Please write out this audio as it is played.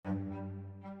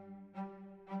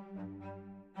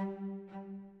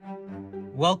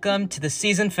Welcome to the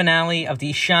season finale of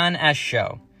the Sean S.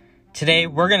 Show. Today,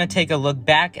 we're going to take a look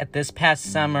back at this past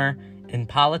summer in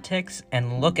politics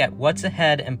and look at what's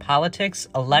ahead in politics,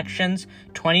 elections,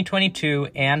 2022,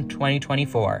 and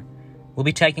 2024. We'll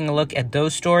be taking a look at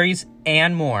those stories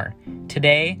and more.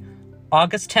 Today,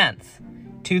 August 10th,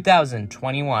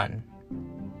 2021.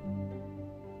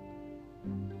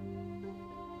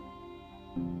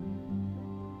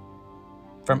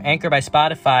 From Anchor by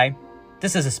Spotify,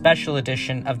 this is a special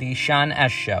edition of the Sean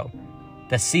S. Show,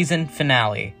 the season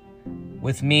finale,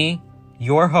 with me,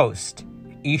 your host,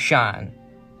 Ishan.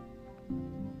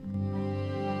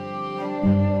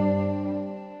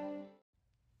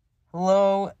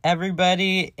 Hello,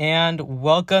 everybody, and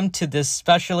welcome to this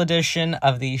special edition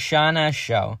of the Sean S.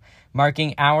 Show,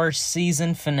 marking our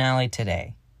season finale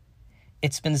today.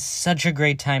 It's been such a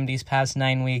great time these past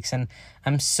 9 weeks, and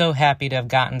I'm so happy to have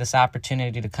gotten this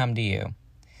opportunity to come to you.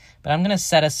 But I'm going to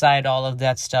set aside all of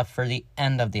that stuff for the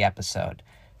end of the episode.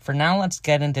 For now, let's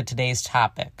get into today's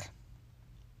topic.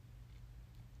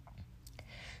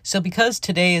 So because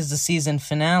today is the season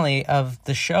finale of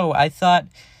the show, I thought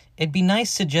it'd be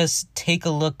nice to just take a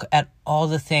look at all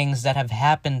the things that have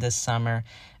happened this summer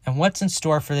and what's in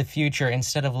store for the future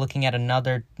instead of looking at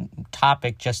another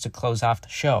topic just to close off the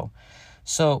show.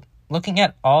 So looking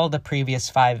at all the previous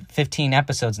 15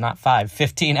 episodes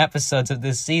of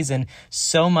this season,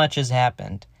 so much has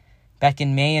happened. Back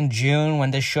in May and June,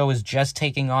 when this show was just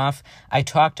taking off, I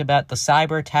talked about the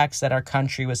cyber attacks that our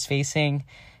country was facing.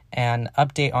 And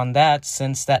update on that,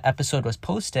 since that episode was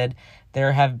posted,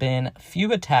 there have been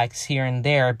few attacks here and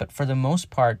there, but for the most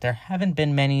part, there haven't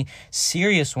been many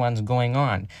serious ones going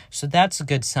on. So that's a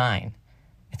good sign.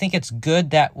 I think it's good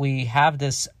that we have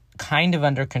this kind of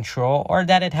under control, or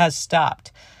that it has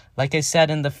stopped. Like I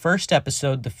said in the first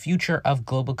episode, the future of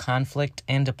global conflict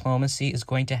and diplomacy is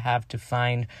going to have to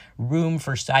find room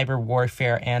for cyber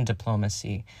warfare and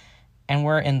diplomacy. And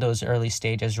we're in those early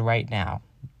stages right now,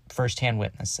 firsthand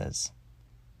witnesses.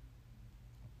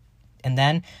 And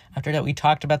then, after that, we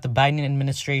talked about the Biden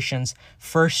administration's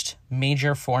first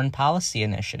major foreign policy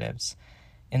initiatives.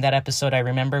 In that episode, I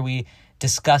remember we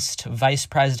discussed Vice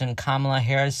President Kamala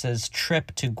Harris's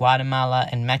trip to Guatemala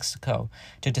and Mexico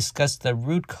to discuss the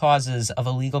root causes of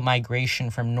illegal migration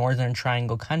from Northern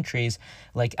Triangle countries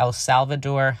like El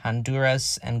Salvador,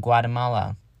 Honduras, and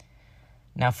Guatemala.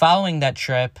 Now, following that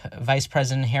trip, Vice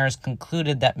President Harris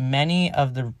concluded that many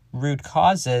of the root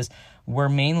causes were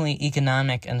mainly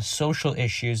economic and social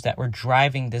issues that were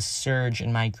driving this surge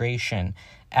in migration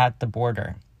at the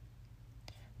border.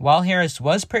 While Harris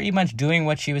was pretty much doing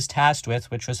what she was tasked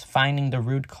with, which was finding the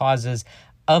root causes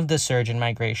of the surge in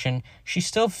migration, she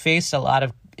still faced a lot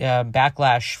of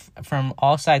backlash from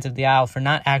all sides of the aisle for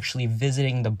not actually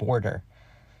visiting the border.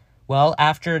 Well,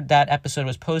 after that episode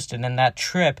was posted and that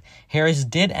trip, Harris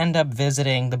did end up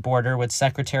visiting the border with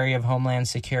Secretary of Homeland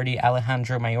Security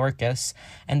Alejandro Mayorkas,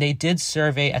 and they did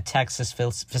survey a Texas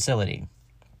facility.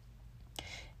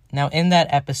 Now, in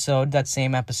that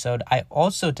same episode, I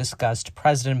also discussed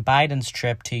President Biden's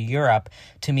trip to Europe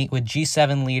to meet with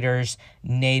G7 leaders,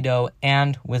 NATO,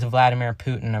 and with Vladimir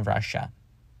Putin of Russia.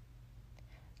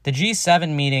 The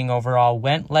G7 meeting overall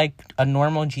went like a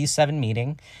normal G7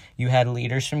 meeting. You had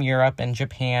leaders from Europe and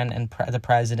Japan and the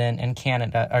president and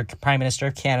Canada, or Prime Minister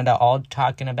of Canada, all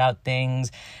talking about things.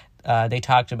 They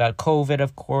talked about COVID,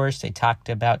 of course. They talked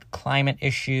about climate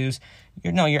issues.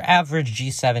 Your average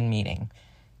G7 meeting.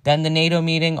 Then the NATO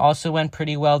meeting also went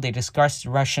pretty well. They discussed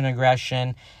Russian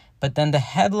aggression. But then the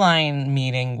headline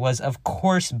meeting was, of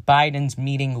course, Biden's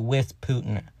meeting with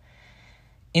Putin.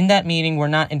 In that meeting, we're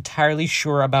not entirely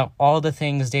sure about all the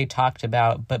things they talked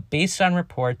about, but based on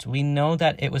reports, we know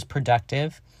that it was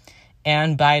productive,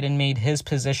 and Biden made his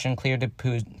position clear to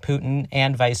Putin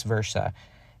and vice versa.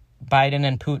 Biden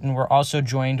and Putin were also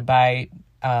joined by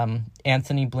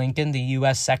Anthony Blinken, the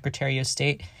U.S. Secretary of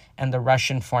State, and the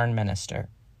Russian Foreign Minister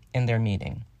in their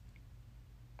meeting.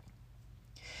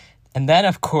 And then,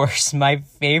 of course, my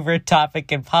favorite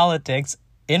topic in politics,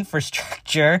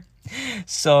 infrastructure.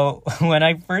 So when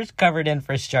I first covered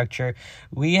infrastructure,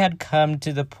 we had come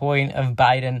to the point of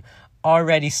Biden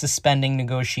already suspending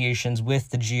negotiations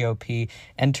with the GOP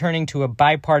and turning to a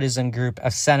bipartisan group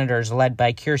of senators led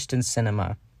by Kyrsten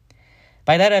Sinema.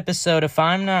 By that episode, if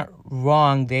I'm not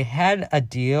wrong, they had a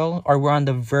deal or were on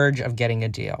the verge of getting a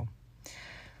deal.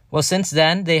 Well, since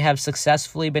then, they have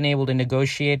successfully been able to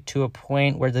negotiate to a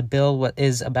point where the bill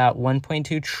is about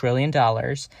 $1.2 trillion.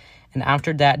 And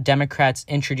after that, Democrats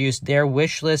introduced their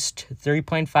wish list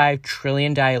 $3.5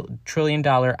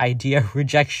 trillion idea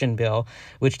rejection bill,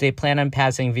 which they plan on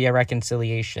passing via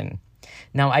reconciliation.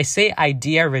 Now, I say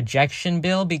idea rejection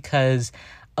bill because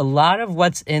a lot of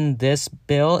what's in this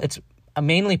bill, it's a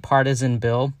mainly partisan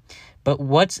bill, but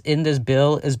what's in this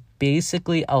bill is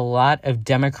basically a lot of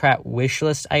Democrat wish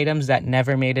list items that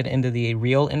never made it into the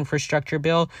real infrastructure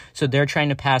bill. So they're trying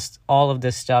to pass all of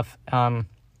this stuff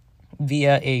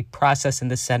via a process in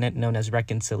the Senate known as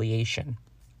reconciliation.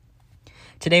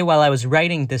 Today, while I was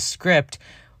writing this script,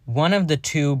 one of the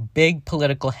two big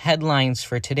political headlines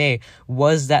for today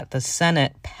was that the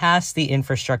Senate passed the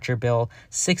infrastructure bill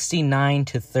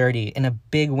 69-30 in a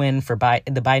big win for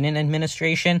the Biden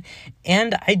administration,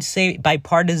 and I'd say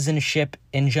bipartisanship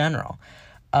in general.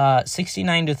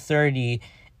 69-30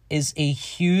 is a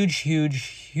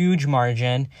huge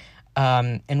margin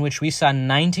in which we saw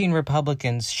 19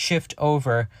 Republicans shift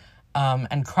over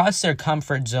and cross their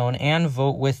comfort zone and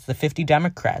vote with the 50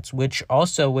 Democrats, which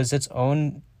also was its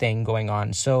own thing going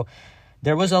on. So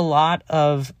there was a lot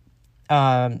of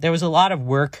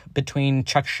work between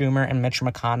Chuck Schumer and Mitch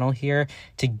McConnell here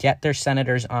to get their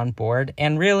senators on board.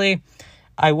 And really,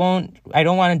 I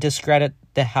don't want to discredit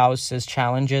the House's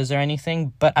challenges or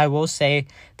anything, but I will say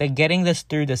that getting this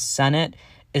through the Senate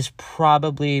is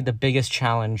probably the biggest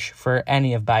challenge for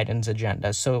any of Biden's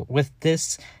agenda. So with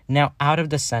this now out of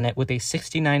the Senate with a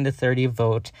 69-30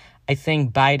 vote, I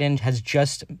think Biden has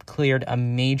just cleared a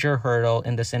major hurdle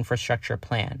in this infrastructure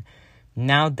plan.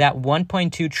 Now that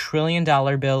 $1.2 trillion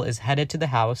bill is headed to the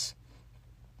House,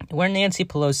 where Nancy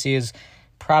Pelosi is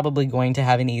probably going to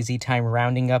have an easy time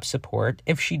rounding up support.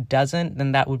 If she doesn't,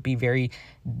 then that would be very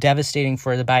devastating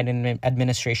for the Biden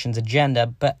administration's agenda.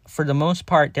 But for the most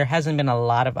part, there hasn't been a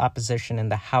lot of opposition in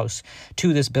the House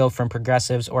to this bill from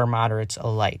progressives or moderates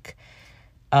alike.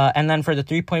 And then for the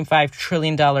 $3.5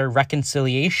 trillion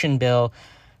reconciliation bill,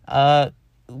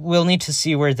 we'll need to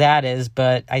see where that is.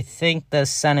 But I think the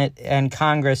Senate and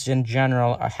Congress in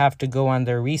general have to go on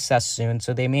their recess soon,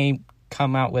 so they may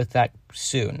come out with that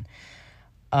soon.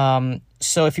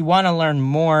 So if you want to learn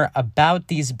more about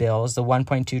these bills, the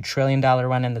 $1.2 trillion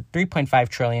one and the $3.5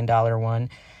 trillion one,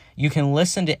 you can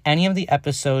listen to any of the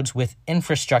episodes with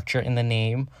infrastructure in the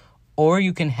name, or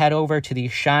you can head over to the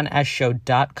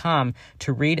SeanSShow.com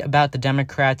to read about the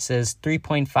Democrats'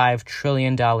 $3.5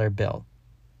 trillion bill.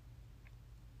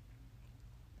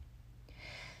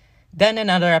 Then in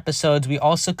other episodes, we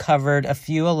also covered a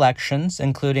few elections,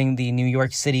 including the New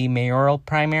York City mayoral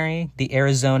primary, the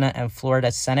Arizona and Florida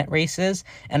Senate races,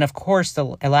 and of course,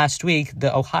 last week,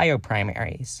 the Ohio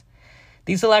primaries.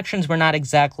 These elections were not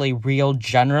exactly real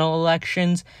general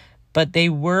elections, but they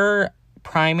were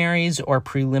primaries or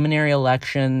preliminary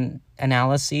election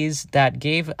analyses that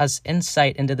gave us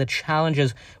insight into the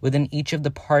challenges within each of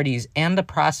the parties and the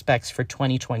prospects for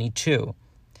 2022.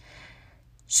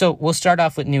 So we'll start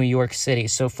off with New York City.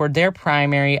 So for their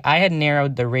primary, I had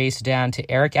narrowed the race down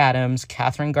to Eric Adams,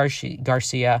 Catherine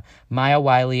Garcia, Maya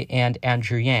Wiley, and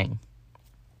Andrew Yang.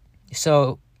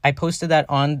 So I posted that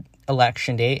on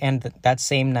Election Day, and that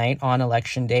same night on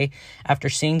Election Day, after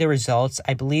seeing the results,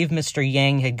 I believe Mr.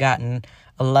 Yang had gotten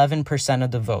 11%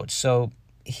 of the votes. So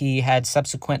he had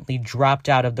subsequently dropped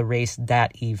out of the race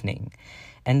that evening.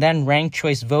 And then ranked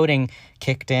choice voting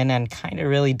kicked in and kind of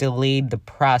really delayed the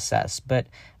process. But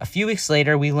a few weeks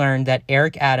later, we learned that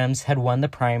Eric Adams had won the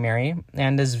primary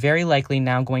and is very likely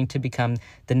now going to become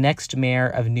the next mayor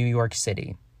of New York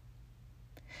City.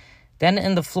 Then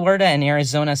in the Florida and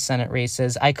Arizona Senate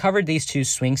races, I covered these two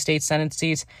swing state Senate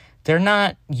seats. They're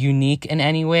not unique in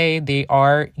any way. They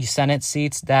are Senate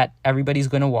seats that everybody's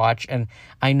going to watch, and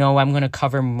I know I'm going to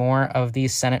cover more of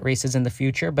these Senate races in the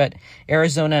future, but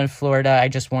Arizona and Florida, I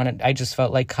just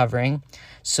felt like covering.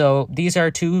 So these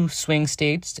are two swing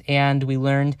states, and we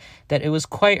learned that it was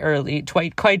quite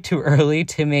too early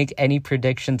to make any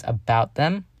predictions about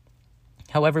them.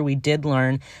 However, we did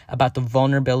learn about the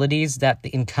vulnerabilities that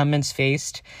the incumbents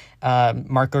faced,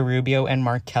 Marco Rubio and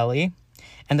Mark Kelly,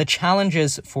 and the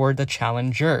challenges for the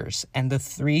challengers, and the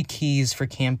 3 keys for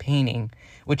campaigning,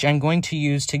 which I'm going to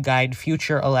use to guide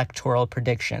future electoral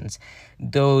predictions.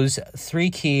 Those 3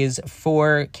 keys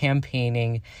for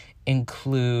campaigning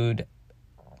include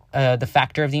the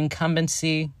factor of the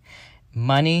incumbency,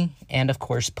 money, and of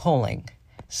course polling.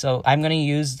 So I'm going to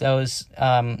use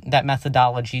that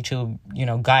methodology to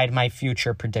guide my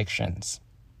future predictions.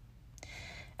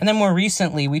 And then more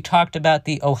recently, we talked about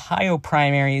the Ohio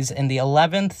primaries in the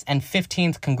 11th and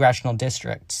 15th congressional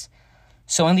districts.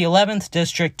 So in the 11th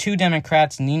district, 2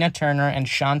 Democrats, Nina Turner and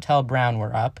Shontel Brown,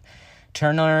 were up.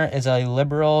 Turner is a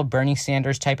liberal, Bernie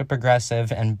Sanders type of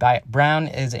progressive, and Brown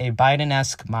is a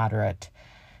Biden-esque moderate.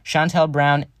 Shontel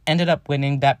Brown ended up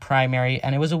winning that primary,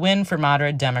 and it was a win for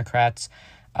moderate Democrats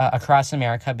across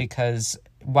America because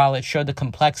while it showed the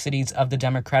complexities of the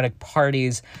Democratic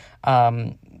Party's,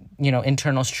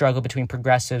 internal struggle between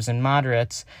progressives and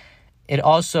moderates, it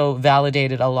also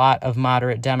validated a lot of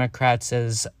moderate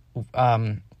Democrats'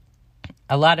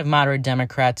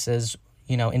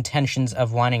 intentions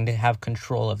of wanting to have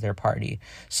control of their party.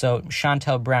 So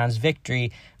Shontel Brown's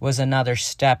victory was another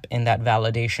step in that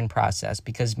validation process,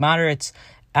 because moderates,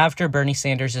 after Bernie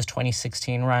Sanders'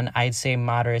 2016 run, I'd say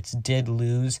moderates did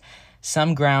lose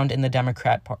some ground in the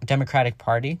Democratic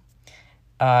Party,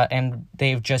 and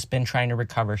they've just been trying to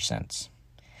recover since.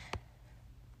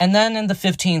 And then in the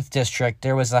 15th district,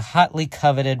 there was a hotly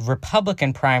coveted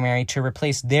Republican primary to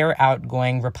replace their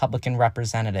outgoing Republican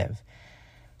representative.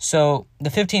 So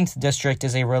the 15th district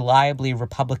is a reliably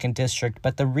Republican district,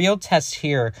 but the real test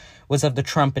here was of the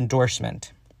Trump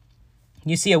endorsement.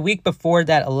 You see, a week before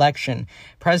that election,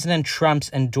 President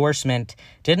Trump's endorsement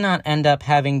did not end up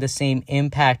having the same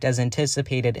impact as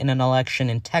anticipated in an election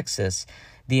in Texas.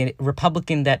 The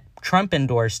Republican that Trump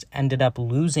endorsed ended up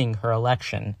losing her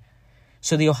election.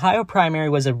 So the Ohio primary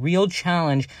was a real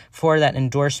challenge for that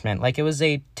endorsement, like it was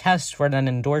a test for that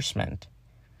endorsement.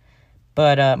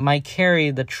 But Mike Carey,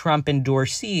 the Trump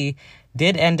endorsee,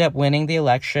 did end up winning the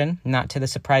election, not to the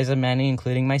surprise of many,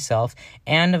 including myself,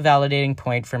 and a validating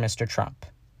point for Mr. Trump.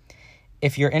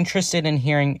 If you're interested in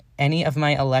hearing any of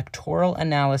my electoral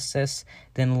analysis,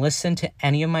 then listen to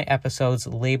any of my episodes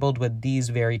labeled with these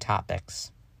very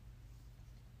topics.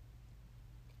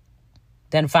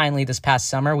 Then finally, this past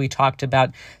summer, we talked about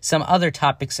some other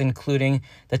topics, including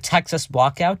the Texas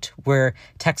walkout, where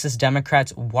Texas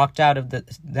Democrats walked out of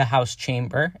the House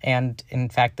chamber and, in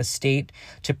fact, the state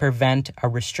to prevent a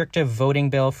restrictive voting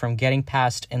bill from getting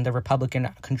passed in the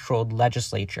Republican-controlled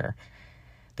legislature.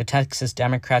 The Texas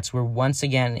Democrats were once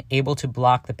again able to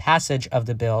block the passage of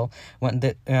the bill when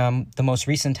the most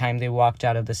recent time they walked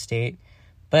out of the state.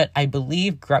 But I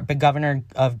believe the governor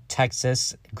of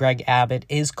Texas, Greg Abbott,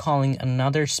 is calling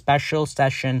another special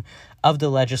session of the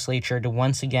legislature to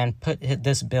once again put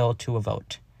this bill to a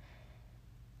vote.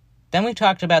 Then we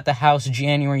talked about the House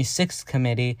January 6th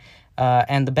committee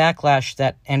and the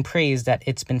backlash and praise that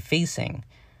it's been facing.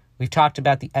 We've talked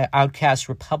about the outcast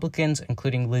Republicans,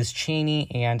 including Liz Cheney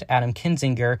and Adam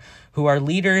Kinzinger, who are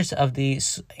leaders of the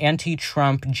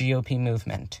anti-Trump GOP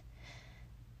movement.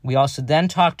 We also then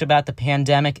talked about the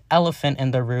pandemic elephant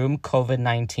in the room,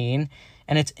 COVID-19,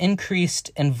 and its increased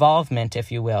involvement,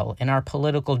 if you will, in our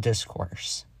political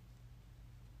discourse.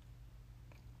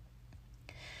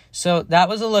 So that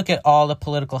was a look at all the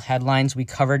political headlines we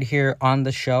covered here on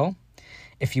the show.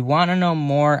 If you want to know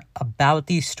more about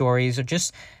these stories or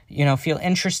just, feel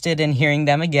interested in hearing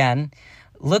them again,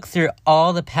 look through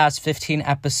all the past 15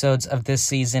 episodes of this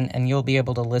season and you'll be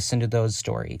able to listen to those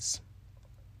stories.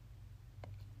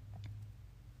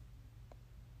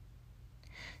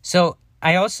 So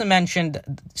I mentioned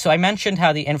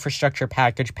how the infrastructure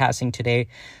package passing today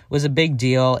was a big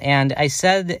deal, and I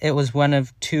said it was one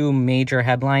of two major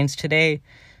headlines today.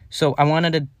 So I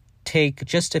wanted to take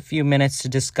just a few minutes to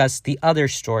discuss the other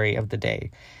story of the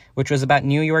day, which was about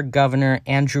New York Governor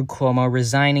Andrew Cuomo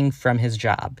resigning from his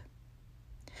job.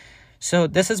 So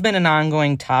this has been an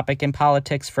ongoing topic in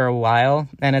politics for a while,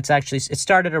 and it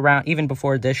started around even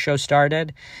before this show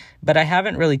started, but I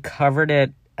haven't really covered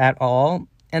it at all.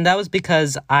 And that was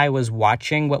because I was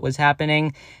watching what was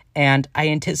happening, and I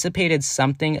anticipated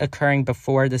something occurring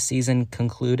before the season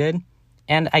concluded.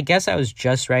 And I guess I was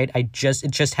just right. It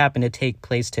just happened to take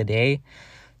place today.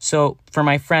 So for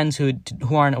my friends who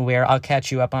aren't aware, I'll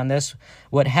catch you up on this.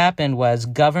 What happened was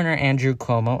Governor Andrew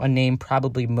Cuomo, a name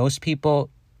probably most people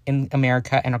in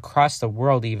America and across the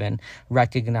world even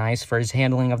recognized for his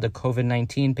handling of the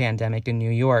COVID-19 pandemic in New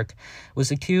York,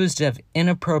 was accused of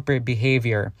inappropriate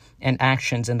behavior and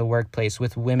actions in the workplace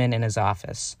with women in his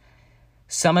office.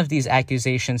 Some of these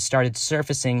accusations started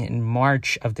surfacing in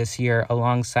March of this year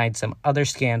alongside some other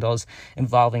scandals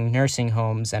involving nursing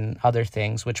homes and other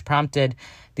things, which prompted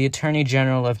the Attorney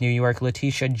General of New York,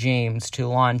 Letitia James, to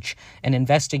launch an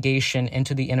investigation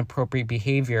into the inappropriate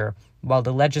behavior, while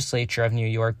the legislature of New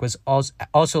York was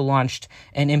also launched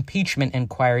an impeachment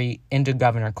inquiry into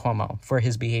Governor Cuomo for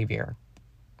his behavior.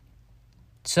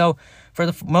 So, for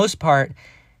the most part,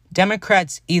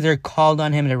 Democrats either called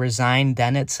on him to resign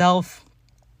then itself,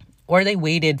 or they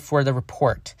waited for the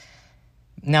report.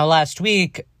 Now, last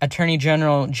week, Attorney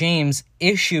General James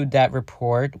issued that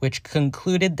report, which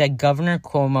concluded that Governor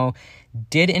Cuomo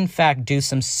did in fact do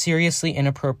some seriously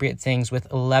inappropriate things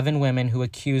with 11 women who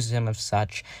accused him of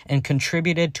such and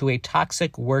contributed to a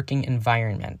toxic working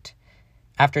environment.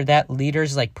 After that,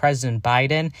 leaders like President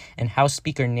Biden and House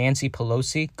Speaker Nancy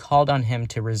Pelosi called on him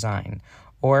to resign,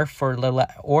 or for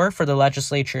the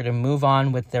legislature to move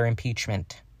on with their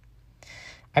impeachment.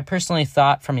 I personally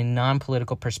thought from a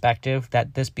non-political perspective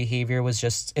that this behavior was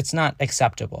it's not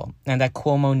acceptable and that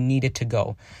Cuomo needed to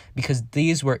go because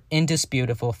these were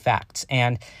indisputable facts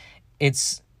and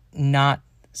it's not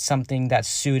something that's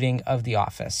suiting of the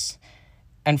office.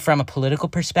 And from a political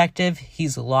perspective,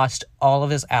 he's lost all of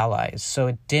his allies, so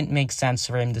it didn't make sense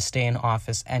for him to stay in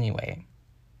office anyway.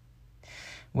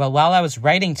 Well, while I was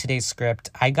writing today's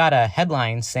script, I got a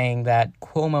headline saying that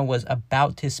Cuomo was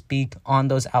about to speak on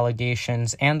those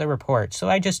allegations and the report, so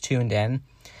I just tuned in.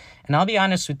 And I'll be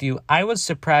honest with you, I was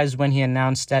surprised when he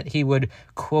announced that he would,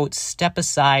 quote, step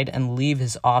aside and leave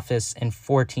his office in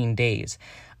 14 days.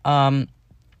 Not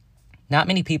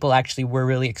many people actually were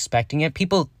really expecting it.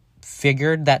 People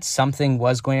figured that something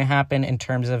was going to happen in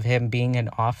terms of him being in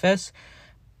office,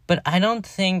 but I don't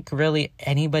think really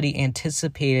anybody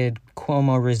anticipated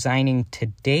Cuomo resigning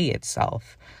today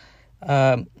itself.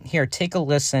 Here, take a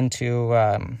listen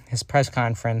to his press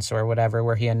conference or whatever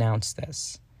where he announced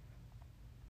this.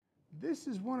 This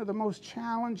is one of the most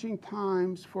challenging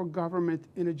times for government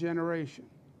in a generation.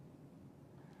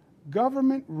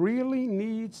 Government really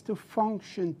needs to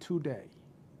function today.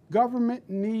 Government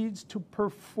needs to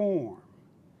perform.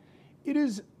 It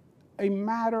is a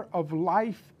matter of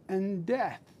life and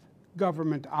death,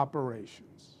 government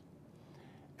operations.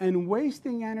 And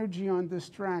wasting energy on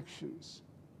distractions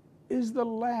is the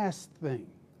last thing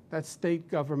that state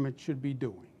government should be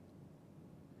doing.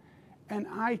 And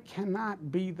I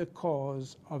cannot be the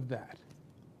cause of that.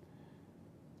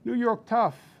 New York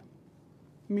tough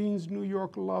means New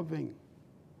York loving.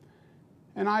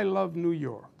 And I love New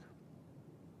York.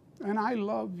 And I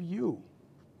love you.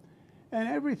 And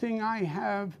everything I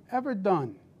have ever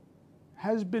done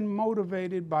has been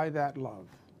motivated by that love.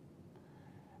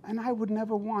 And I would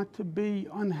never want to be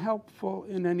unhelpful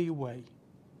in any way.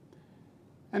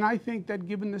 And I think that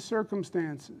given the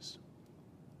circumstances,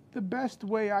 the best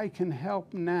way I can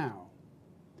help now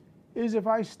is if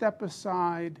I step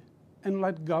aside and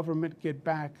let government get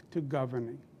back to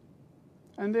governing.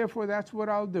 And therefore, that's what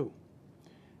I'll do.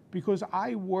 Because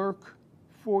I work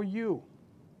for you.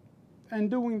 And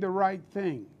doing the right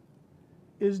thing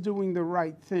is doing the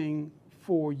right thing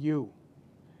for you.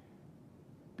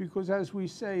 Because as we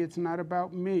say, it's not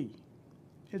about me,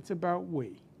 it's about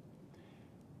we.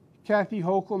 Kathy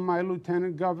Hochul, my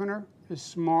lieutenant governor, is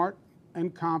smart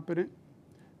and competent.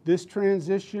 This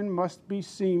transition must be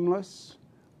seamless.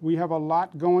 We have a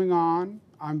lot going on.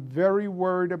 I'm very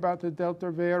worried about the Delta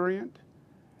variant,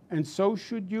 and so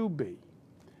should you be.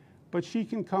 But she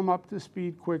can come up to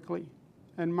speed quickly,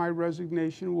 and my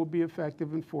resignation will be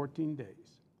effective in 14 days.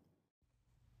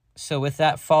 So with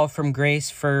that fall from grace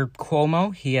for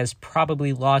Cuomo, he has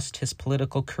probably lost his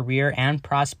political career and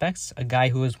prospects. A guy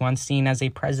who was once seen as a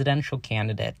presidential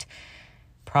candidate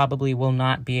probably will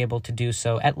not be able to do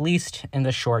so, at least in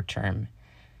the short term.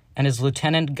 And his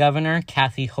lieutenant governor,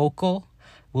 Kathy Hochul,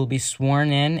 will be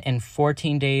sworn in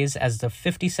 14 days as the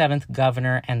 57th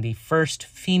governor and the first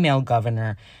female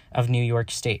governor of New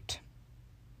York State.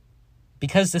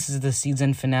 Because this is the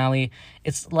season finale,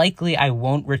 it's likely I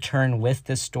won't return with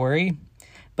this story,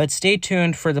 but stay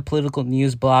tuned for the political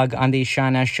news blog on the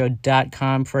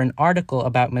SeanSShow.com for an article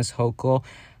about Ms. Hochul,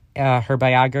 her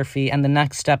biography, and the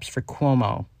next steps for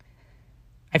Cuomo.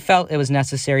 I felt it was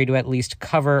necessary to at least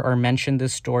cover or mention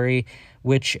this story,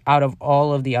 which out of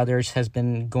all of the others has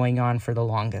been going on for the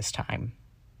longest time.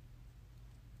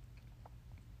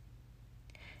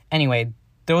 Anyway,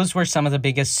 those were some of the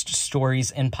biggest stories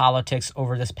in politics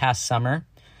over this past summer.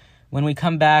 When we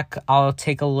come back, I'll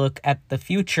take a look at the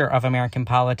future of American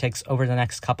politics over the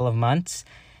next couple of months,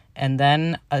 and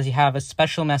then I have a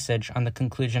special message on the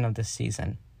conclusion of this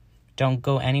season. Don't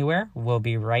go anywhere. We'll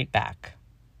be right back.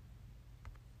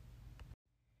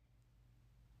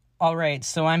 All right,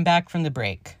 so I'm back from the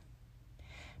break.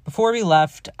 Before we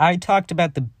left, I talked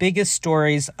about the biggest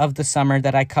stories of the summer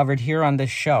that I covered here on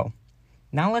this show.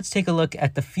 Now let's take a look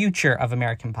at the future of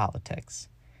American politics.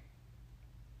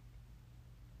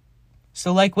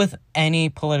 So like with any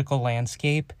political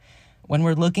landscape, when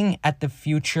we're looking at the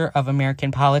future of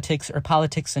American politics or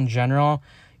politics in general,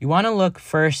 you want to look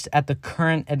first at the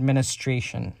current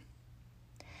administration.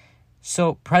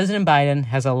 So President Biden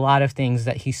has a lot of things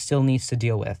that he still needs to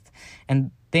deal with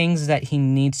and things that he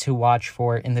needs to watch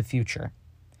for in the future.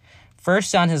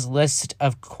 First on his list,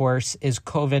 of course, is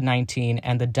COVID-19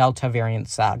 and the Delta variant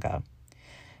saga.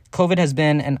 COVID has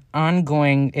been an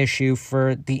ongoing issue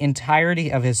for the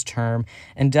entirety of his term,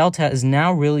 and Delta is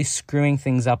now really screwing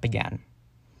things up again.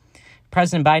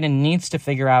 President Biden needs to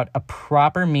figure out a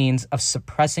proper means of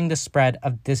suppressing the spread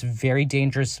of this very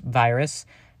dangerous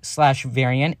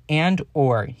virus/variant,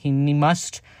 or he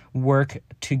must work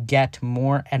to get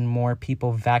more and more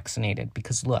people vaccinated.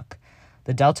 Because look,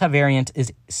 the Delta variant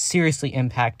is seriously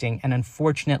impacting and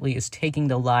unfortunately is taking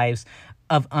the lives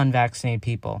of unvaccinated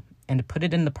people. And to put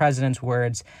it in the president's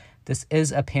words, this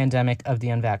is a pandemic of the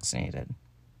unvaccinated.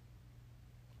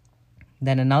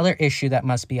 Then another issue that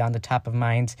must be on the top of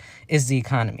minds is the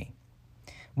economy.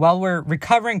 While we're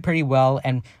recovering pretty well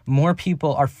and more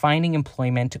people are finding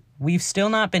employment, we've still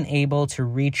not been able to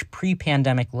reach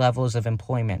pre-pandemic levels of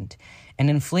employment. And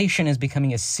inflation is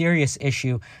becoming a serious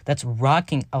issue that's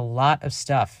rocking a lot of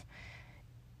stuff.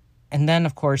 And then,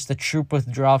 of course, the troop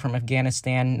withdrawal from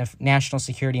Afghanistan, national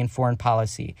security and foreign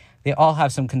policy. They all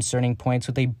have some concerning points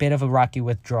with a bit of a rocky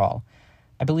withdrawal.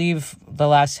 I believe the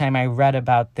last time I read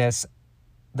about this,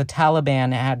 the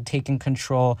Taliban had taken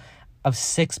control of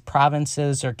 6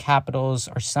 provinces or capitals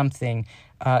or something,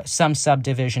 some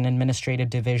subdivision, administrative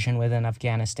division within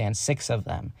Afghanistan, 6 of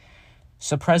them.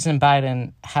 So President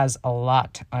Biden has a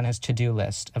lot on his to-do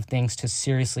list of things to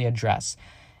seriously address.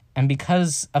 And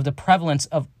because of the prevalence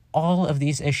of all of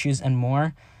these issues and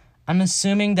more, I'm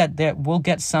assuming that we'll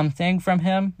get something from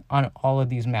him on all of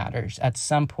these matters at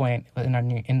some point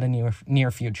in the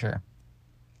near future.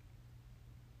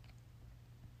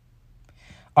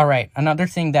 All right, another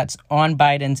thing that's on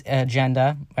Biden's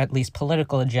agenda, at least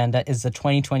political agenda, is the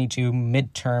 2022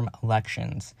 midterm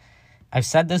elections. I've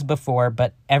said this before,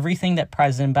 but everything that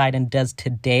President Biden does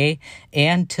today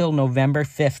and till November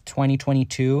 5th,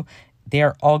 2022, they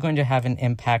are all going to have an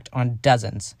impact on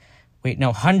hundreds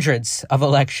of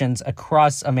elections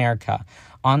across America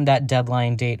on that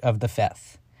deadline date of the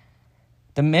 5th.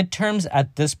 The midterms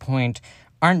at this point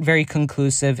aren't very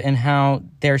conclusive in how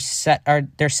they're set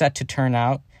to turn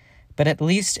out, but at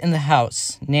least in the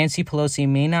House, Nancy Pelosi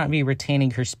may not be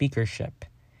retaining her speakership.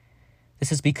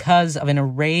 This is because of an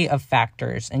array of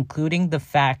factors, including the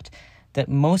fact that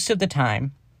most of the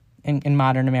time, in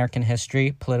modern American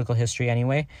history, political history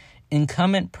anyway,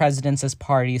 incumbent presidents as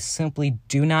parties simply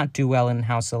do not do well in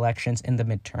House elections in the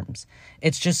midterms.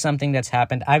 It's just something that's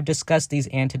happened. I've discussed these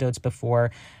anecdotes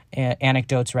before, with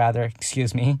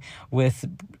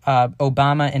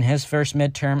Obama in his first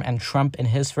midterm and Trump in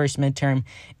his first midterm.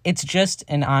 It's just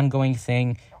an ongoing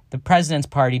thing. The president's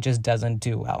party just doesn't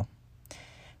do well.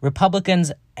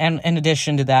 Republicans, and in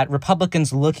addition to that,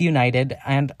 Republicans look united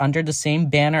and under the same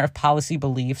banner of policy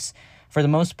beliefs for the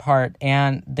most part,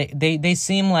 and they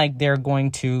seem like they're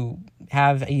going to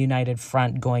have a united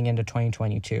front going into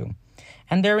 2022.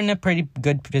 And they're in a pretty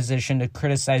good position to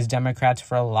criticize Democrats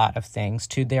for a lot of things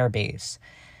to their base.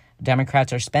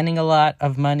 Democrats are spending a lot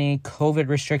of money. COVID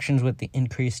restrictions with the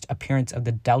increased appearance of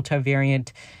the Delta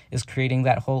variant is creating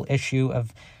that whole issue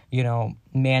of,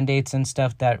 mandates and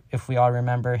stuff that, if we all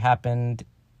remember, happened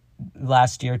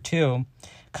last year too.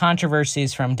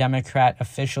 Controversies from Democrat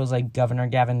officials like Governor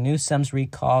Gavin Newsom's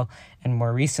recall and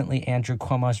more recently Andrew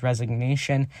Cuomo's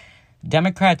resignation.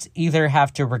 Democrats either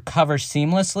have to recover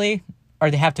seamlessly or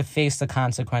they have to face the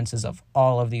consequences of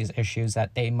all of these issues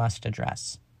that they must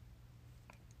address.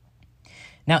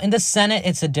 Now, in the Senate,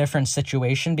 it's a different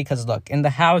situation because, look, in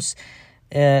the House,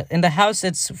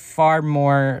 it's far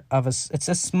more of it's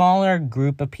a smaller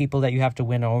group of people that you have to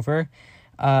win over.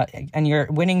 And you're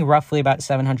winning roughly about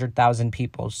 700,000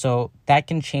 people. So that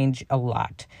can change a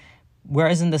lot.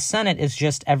 Whereas in the Senate, it's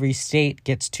just every state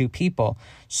gets 2 people.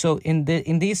 So in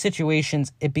these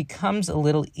situations, it becomes a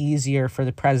little easier for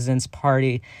the president's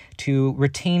party to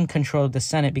retain control of the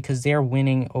Senate because they're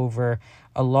winning over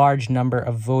a large number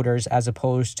of voters as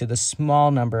opposed to the small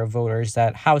number of voters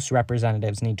that House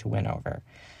representatives need to win over.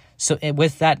 So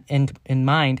with that in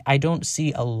mind, I don't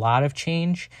see a lot of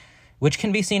change, which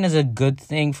can be seen as a good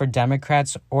thing for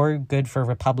Democrats or good for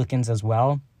Republicans as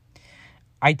well.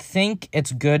 I think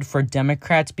it's good for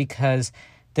Democrats because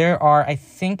there are, I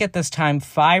think at this time,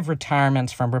 5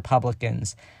 retirements from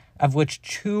Republicans, of which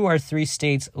 2 or 3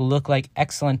 states look like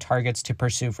excellent targets to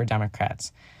pursue for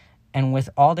Democrats. And with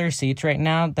all their seats right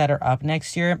now that are up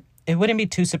next year, it wouldn't be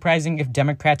too surprising if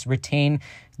Democrats retain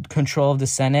control of the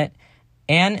Senate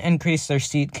and increase their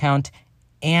seat count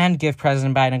and give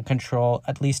President Biden control,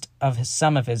 at least of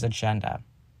some of his agenda.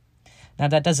 Now,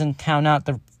 that doesn't count out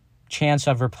the chance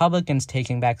of Republicans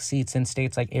taking back seats in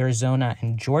states like Arizona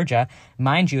and Georgia.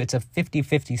 Mind you, it's a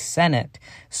 50-50 Senate,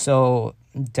 so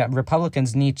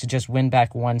Republicans need to just win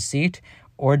back 1 seat,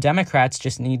 or Democrats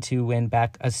just need to win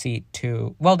back a seat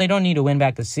they don't need to win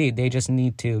back a seat, they just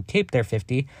need to keep their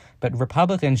 50, but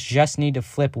Republicans just need to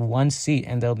flip 1 seat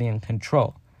and they'll be in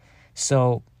control.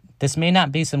 So This may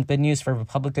not be some good news for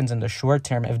Republicans in the short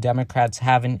term if Democrats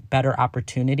have a better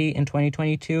opportunity in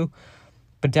 2022,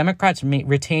 but Democrats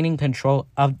retaining control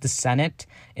of the Senate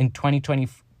in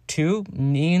 2022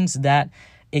 means that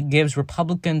it gives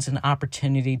Republicans an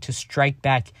opportunity to strike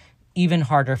back even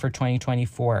harder for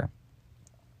 2024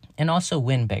 and also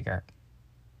win bigger.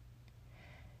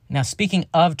 Now, speaking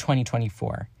of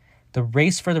 2024, the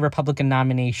race for the Republican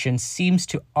nomination seems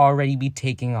to already be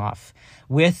taking off,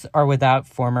 with or without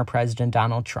former President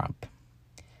Donald Trump.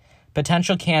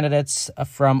 Potential candidates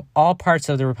from all parts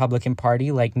of the Republican Party,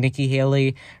 like Nikki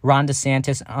Haley, Ron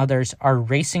DeSantis, and others, are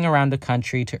racing around the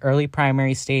country to early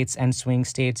primary states and swing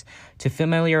states to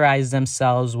familiarize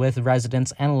themselves with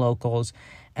residents and locals,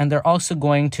 and they're also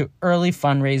going to early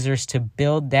fundraisers to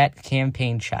build that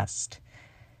campaign chest.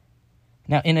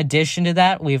 Now, in addition to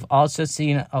that, we've also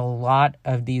seen a lot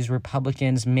of these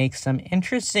Republicans make some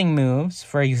interesting moves.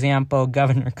 For example,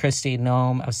 Governor Kristi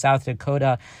Noem of South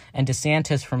Dakota and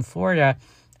DeSantis from Florida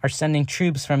are sending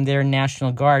troops from their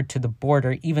National Guard to the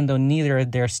border, even though neither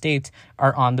of their states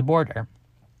are on the border.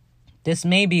 This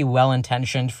may be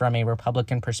well-intentioned from a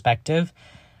Republican perspective,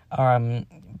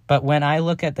 but when I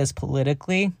look at this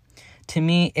politically, to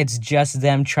me, it's just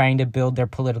them trying to build their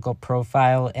political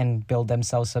profile and build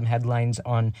themselves some headlines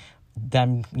on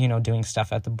them, doing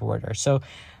stuff at the border. So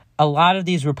a lot of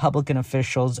these Republican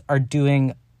officials are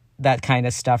doing that kind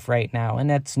of stuff right now. And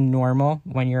that's normal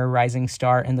when you're a rising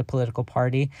star in the political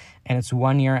party and it's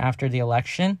 1 year after the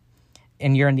election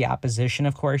and you're in the opposition,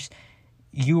 of course.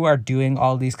 You are doing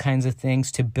all these kinds of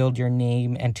things to build your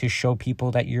name and to show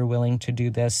people that you're willing to do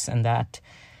this and that.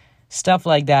 Stuff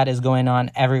like that is going on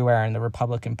everywhere in the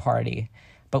Republican Party.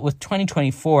 But with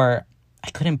 2024,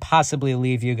 I couldn't possibly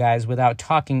leave you guys without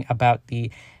talking about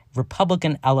the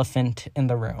Republican elephant in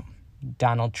the room,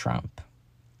 Donald Trump.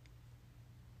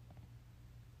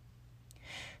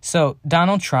 So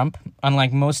Donald Trump,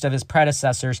 unlike most of his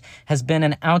predecessors, has been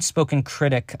an outspoken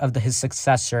critic of his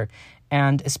successor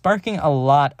and is sparking a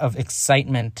lot of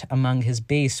excitement among his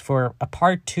base for a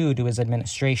part 2 to his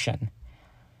administration.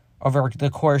 Over the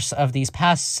course of these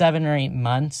past 7 or 8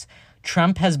 months,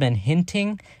 Trump has been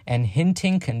hinting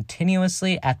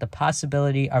continuously at the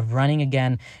possibility of running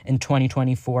again in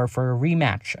 2024 for a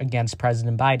rematch against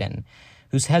President Biden,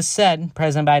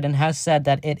 President Biden has said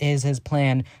that it is his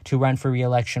plan to run for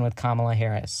re-election with Kamala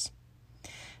Harris.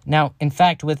 Now, in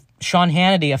fact, with Sean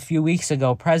Hannity a few weeks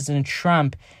ago, President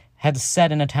Trump had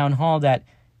said in a town hall that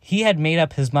he had made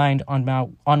up his mind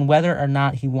on whether or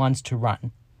not he wants to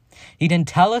run. He didn't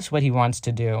tell us what he wants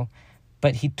to do,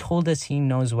 but he told us he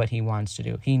knows what he wants to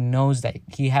do. He knows that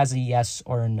he has a yes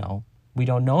or a no. We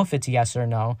don't know if it's yes or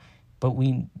no, but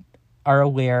we are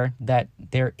aware that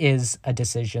there is a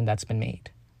decision that's been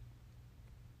made.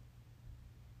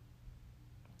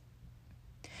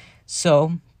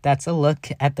 So that's a look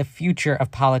at the future of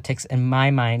politics in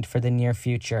my mind for the near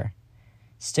future.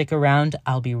 Stick around,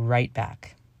 I'll be right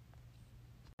back.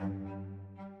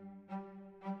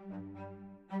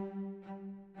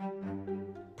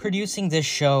 Producing this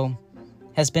show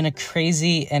has been a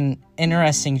crazy and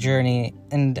interesting journey,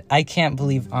 and I can't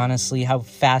believe, honestly, how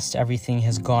fast everything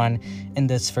has gone in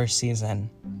this first season.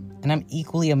 And I'm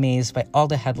equally amazed by all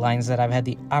the headlines that I've had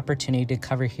the opportunity to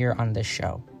cover here on this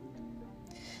show.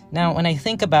 Now, when I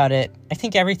think about it, I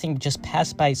think everything just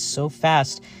passed by so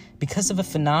fast because of a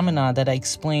phenomena that I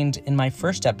explained in my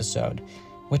first episode,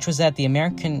 which was that the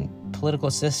American political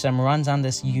system runs on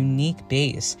this unique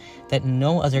base that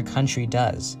no other country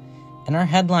does. And our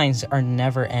headlines are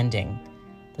never ending.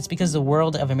 That's because the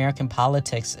world of American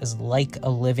politics is like a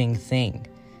living thing.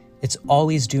 It's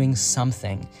always doing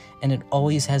something, and it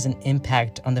always has an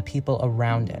impact on the people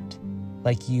around it,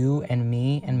 like you and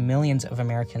me and millions of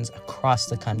Americans across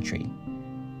the country.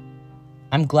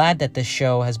 I'm glad that this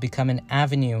show has become an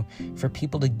avenue for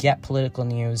people to get political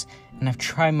news, and I've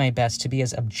tried my best to be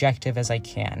as objective as I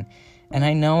can. And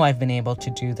I know I've been able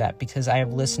to do that because I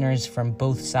have listeners from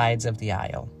both sides of the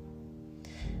aisle.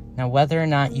 Now, whether or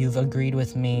not you've agreed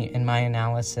with me in my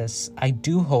analysis, I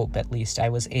do hope at least I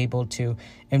was able to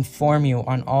inform you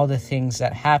on all the things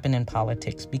that happen in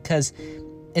politics, because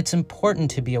it's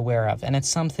important to be aware of, and it's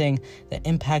something that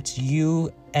impacts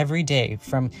you every day,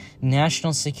 from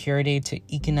national security to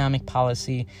economic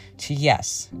policy to,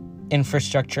 yes,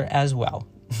 infrastructure as well.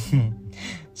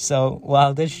 So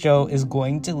while this show is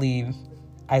going to leave,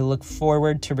 I look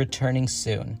forward to returning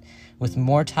soon with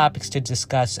more topics to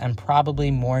discuss and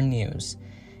probably more news.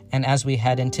 And as we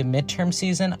head into midterm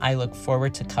season, I look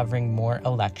forward to covering more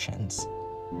elections.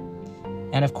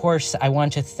 And of course, I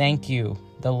want to thank you,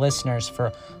 the listeners,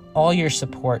 for all your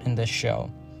support in this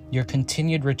show. Your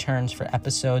continued returns for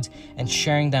episodes and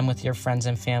sharing them with your friends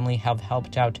and family have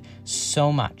helped out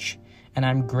so much, and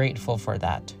I'm grateful for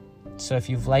that. So if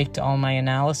you've liked all my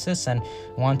analysis and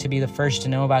want to be the first to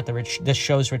know about the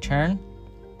show's return,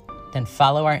 then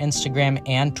follow our Instagram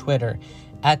and Twitter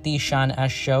at The Sean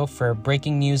S. Show for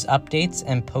breaking news updates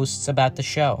and posts about the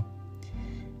show.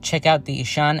 Check out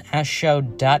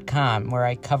theseansshow.com, where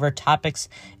I cover topics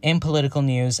in political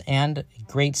news and a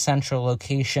great central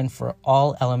location for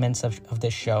all elements of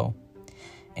this show.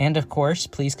 And of course,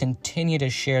 please continue to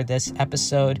share this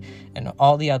episode and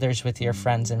all the others with your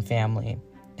friends and family.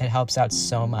 It helps out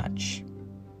so much.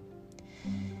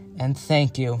 And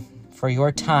thank you for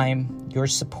your time, your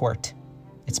support.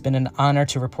 It's been an honor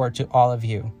to report to all of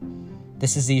you.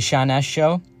 This is the Sean S.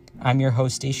 Show. I'm your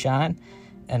host, Sean,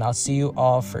 and I'll see you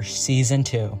all for Season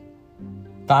 2.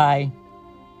 Bye.